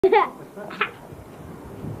I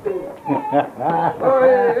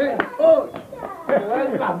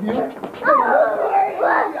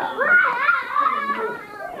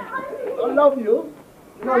love you.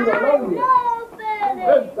 No, I love you.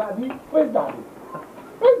 Where's Daddy? Where's Daddy?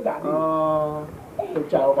 Where's Daddy?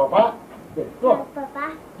 Chào Papa. Chào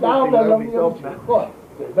Papa. Chào bà lông yêu.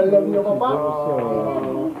 Bà lông yêu Papa.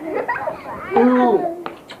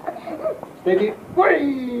 Steady.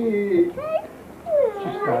 Whee!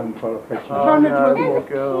 She's standing for a picture. Run it with you.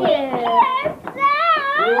 Girl.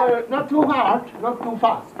 Not too hard, not too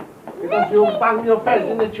fast. Because you'll bang your face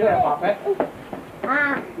in the chair, Papa.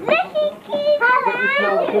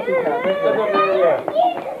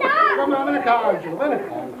 Come on, in the car, Joe. In the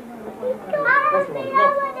car.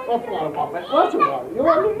 What's wrong, Papa? What's wrong? You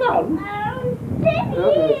want to run?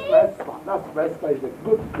 That's the best place. A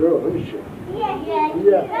good girl, isn't she?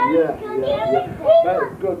 Yeah. Very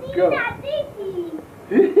good girl.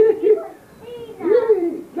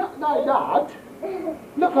 Not like that.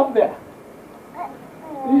 Look up there.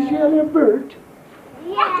 You see a little bird?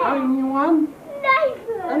 Tiny one?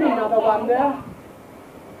 And another one there?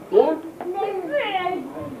 Yeah?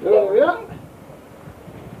 Yeah?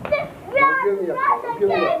 Give me a cup. Give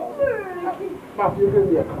me a cup. Matthew, give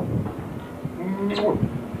me a cup.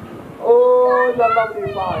 Oh, the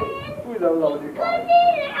lovely boy. Who's a lovely boy?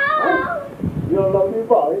 Huh? You're a lovely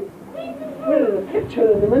boy. We're in a picture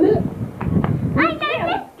in a minute.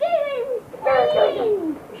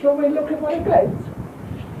 Shall we look at my plates?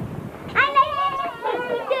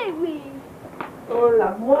 Oh,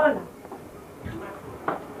 la moana.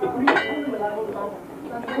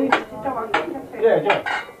 Yeah,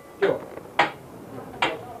 Joe.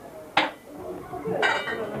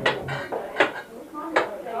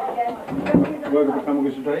 Luego estamos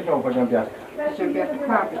con su traído para cambiar.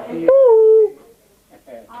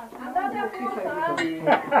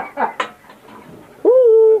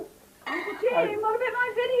 What about my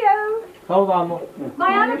video? Hold on.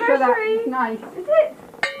 My anniversary. Nice. Is it?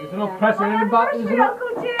 There's no pressing in the back. Anniversary, Uncle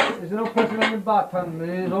Jim. There's no pressing on the back, and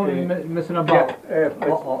there's only missing a ball.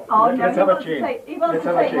 Oh, no, Let's have a chain. He wants Let's to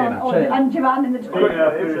have a take one. chain. Oh, and Joanne in the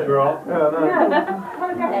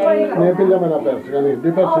Maybe I'm not best. Det är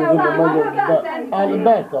bättre än det man the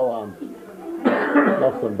best one.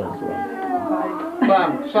 That's the best one.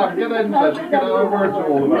 Sam, get in there. Get our words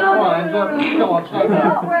all about. Come on, Enzo. Come on, Sam.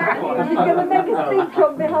 He's going to make a speech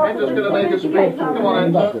on behalf of Enzo's going to make a speech. Come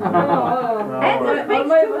on, Enzo. Enzo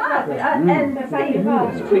speaks too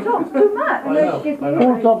much. He talks too much.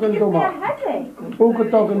 Who's talking too Gives me a much? headache.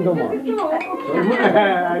 Who's talking too much?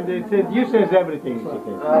 They said, you says everything. She says.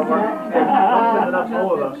 That's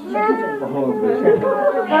all of us.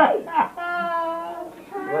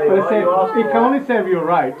 But it said, it can only serve you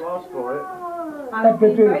right. You asked for it. I'm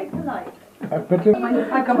being very polite. I put it.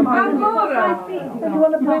 I come on. Do you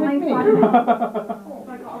want to play with me?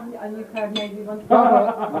 And you heard maybe one.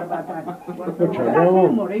 What about that?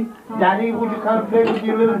 Daddy, would you come and play with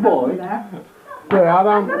your little boy? Yeah,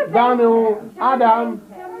 Adam.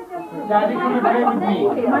 Daddy, come and play with me.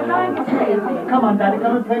 My line is crazy. Come on, Daddy,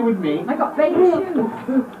 come and play with me. I got baby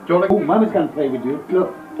shoes. Oh, Mama's going to play with you.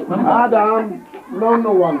 Look. Adam.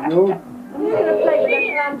 No one, you. I'm going to play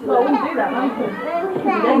with Angela. I wouldn't do that,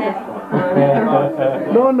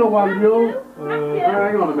 No one, you.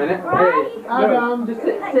 Hang on a minute. Hey, Adam. just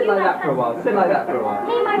sit like that for a while. Sit like that for a while.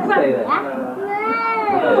 Stay there.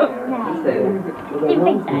 Stay there.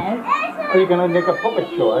 Are you going to make a puppet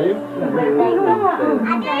show, are you?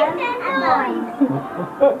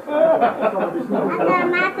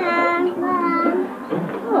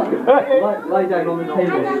 Lie down on the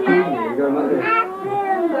table, screaming, you're going like this.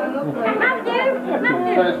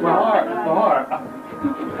 It's my heart. It's my heart.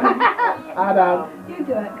 Adam. You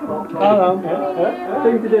do it, come on. Adam. The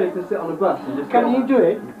thing to do is to sit on a bus and just... Can you do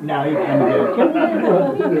it? No, you can do it.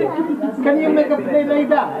 Can you make a play like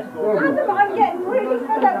that? I'm getting really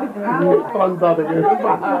fed up with that.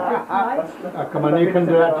 Come on, you can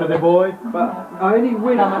do that to the boy. But I only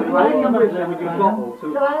wish with your bottle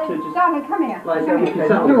to just... Darling, come here. Like, if you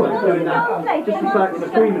sat on the bus doing that, just to start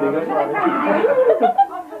screaming and go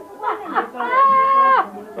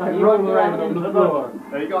like roll around on the floor.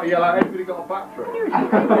 Now you got to yell out, everybody got a battery.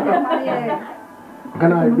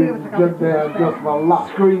 Can I be just there just for luck?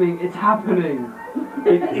 Screaming, it's happening.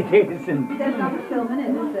 It isn't. There's not a film in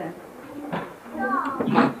it, is there?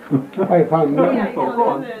 I found Go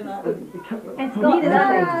on. It's got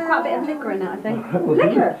quite a bit of liquor in it, I think.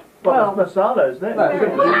 Liquor? Well, it's masala, isn't it?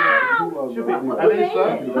 Should be.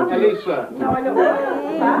 Elisa. No, I don't know.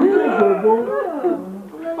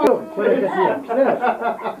 Look, Quella che sia.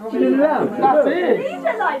 Ce n'è l'altro. that's it. These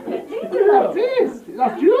are like it. That's it.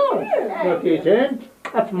 That's yours. Look, Ethan.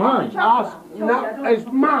 That's mine. That's, no, it's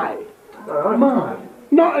mine. Mine.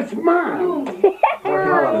 No, it's mine.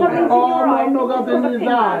 Oh, no, no, got in his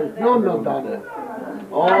eyes. No, no, done it.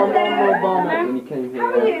 Oh, no, no, done it. When you came here,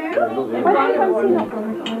 How are you?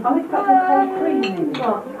 Oh, it's got some cold cream in it.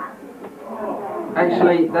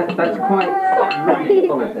 Actually, that's quite nice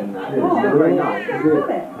solid in that. It's very nice.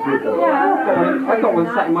 Yeah. I got one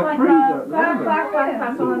sat in my freezer at the moment.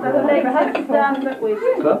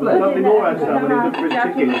 Lovely. Lovely more and salmon in the fridge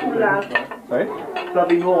chicken. Sorry?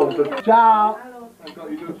 Lovely more. Ciao. I've got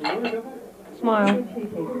you doing some work, haven't Smile.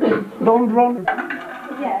 Don't run.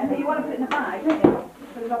 Yeah, but you want to put it in a bag, don't you?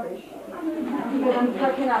 For the rubbish.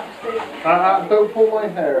 Don't pull my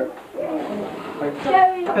hair.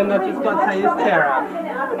 Then I just got to take his hair out.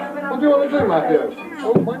 What do you want to do, Matthew?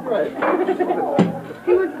 Oh, my great.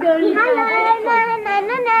 He was going, hello, na na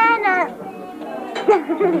na na na.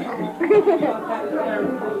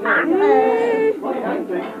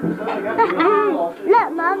 Look,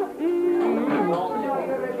 Mum.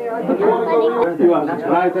 You are as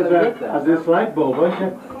bright as a light bulb, aren't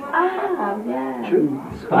you?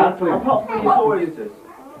 Sparkling.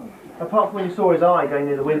 Apart from when you saw his eye going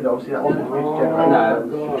near the window, obviously that wasn't his generator.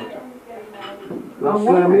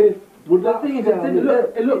 The thing is,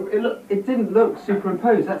 it didn't look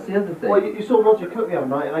superimposed. That's the other thing. Well, you saw Roger cook the other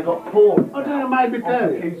night and they got porn I don't know, maybe on tell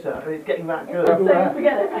the you. computer and it's getting that good.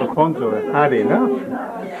 Alfonso had enough.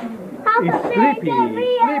 He's sleepy.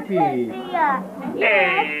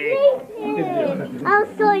 Yeah, sleepy. Oh,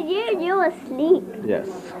 so you were asleep. Yes.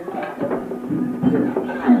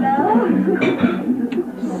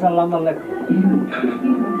 Salam alaikum.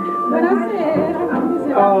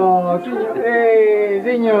 Oh, Hey,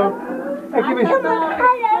 Zinho. Aqui vem. hello,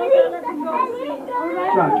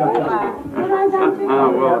 Ah,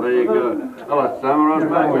 well, there you go. Hello, Sam. We're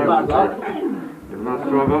on back. You've a nice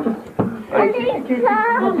drive off. Dancing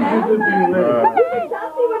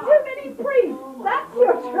with too many priests. That's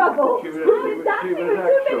your trouble. You've been dancing with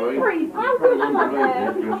too many priests. I'm good at that.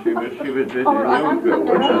 She was busy. No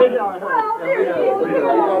good.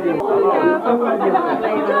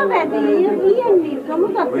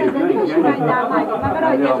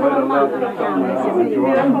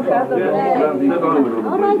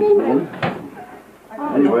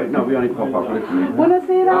 Anyway, no, we only pop up listening.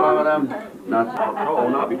 Buonasera. Hello, madam. No, oh,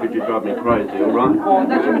 not because you drive me crazy, all right? Oh,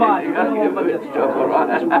 that's your bike. It's job, all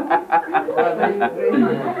right?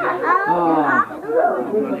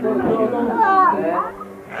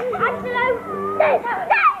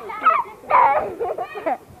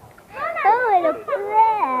 Oh, it's a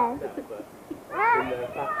plan.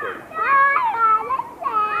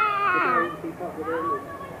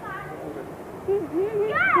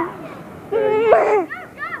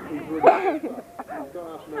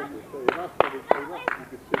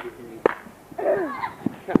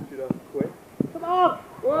 Come on.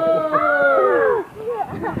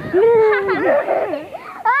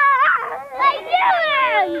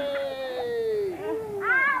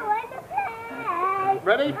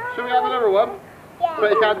 Ready? Shall we have another one? Yeah.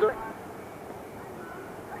 But you can't do it.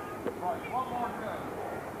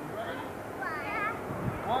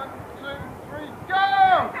 One, two, three, go!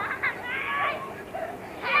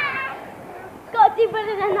 Got to do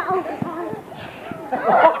better than that all the time.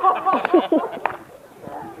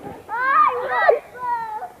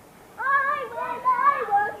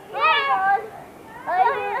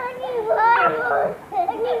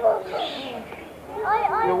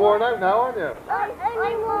 You're worn out now, aren't you?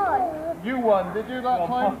 I won. You won, did you that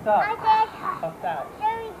time? I did.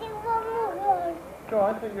 Shall we do one more?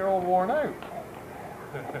 God, I think you're all worn out.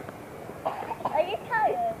 Are you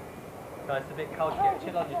tired? No, it's a bit cold. You get a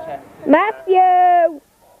chill on your chest. Matthew!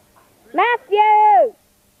 Matthew!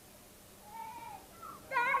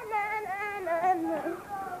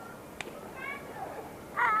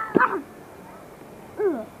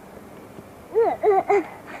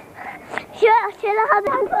 Should I have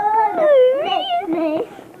this?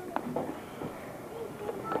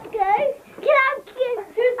 Go.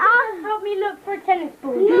 Help me look for a tennis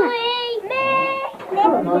ball. Me.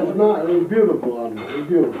 No, it's not. It's beautiful, Anna. It's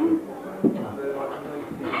beautiful.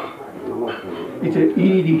 It's a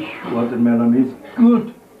Yiddish watermelon. It's good.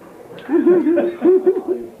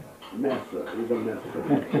 Messer. It's a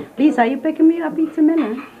messer. Lisa, are you picking me up eating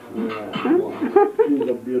minute? Yeah, she's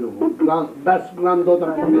a beautiful. Best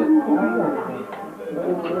granddaughter for me.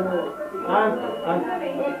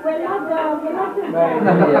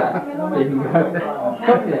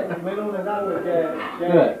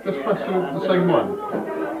 Just press the same one.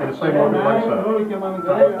 the same order later.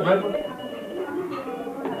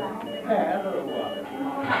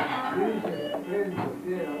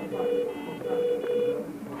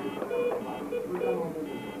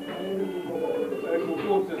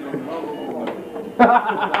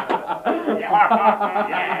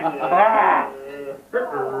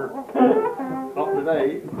 Not today.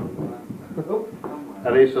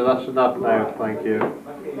 Elisa, that's enough now, thank you.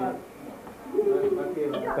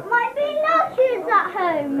 My binoculars at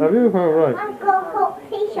home. Have you? Oh, right. I've got a hot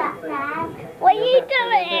t-shirt there. What are you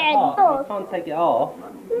doing? You can't take it off.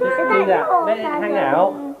 Just do that. Let it hang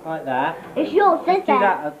out like that. It's yours, Just isn't do it?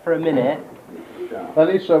 that for a minute.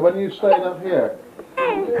 Elisa, when are you staying up here?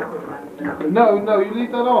 No, you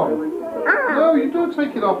leave that on. No, you don't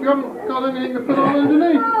take it off. You haven't got anything to put on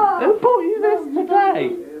underneath. Who bought you this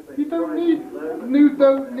today? You don't need. You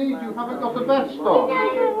don't need. You haven't got a vest on.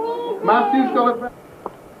 Matthew's got a vest.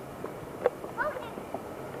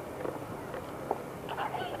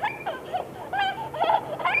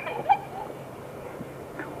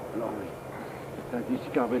 I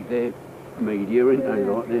discovered the media, ain't they,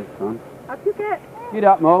 like this, son? Up you get. Get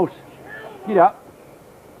up, Mouse. Get up.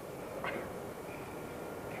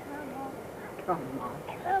 Come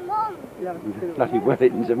on. Bloody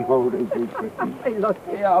Wellingtons and Malden. Hey, look.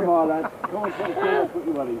 Yeah, I'm all lad. Go on, take care. Put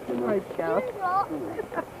your Wellington on. Right, Cal.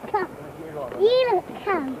 You look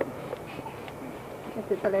come. This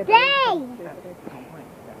is a little. Stay!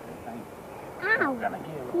 Ow!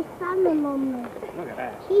 She's found the mummy. Look at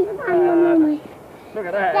that. She's found the mummy. Look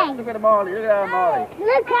at that. Stay. Look at the Marley. Look at that Marley.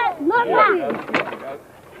 Look at mummy.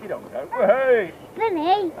 You don't go. Hey!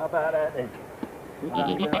 Vinny. How about that then? No.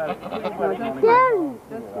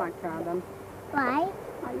 Just like Adam. Why?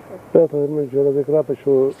 Ja, to jest myślę, że klapy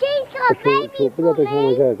szło. She's got baby for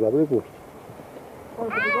me.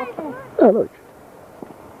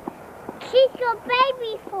 She's got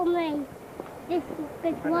baby for me. This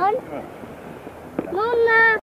big one. Mama.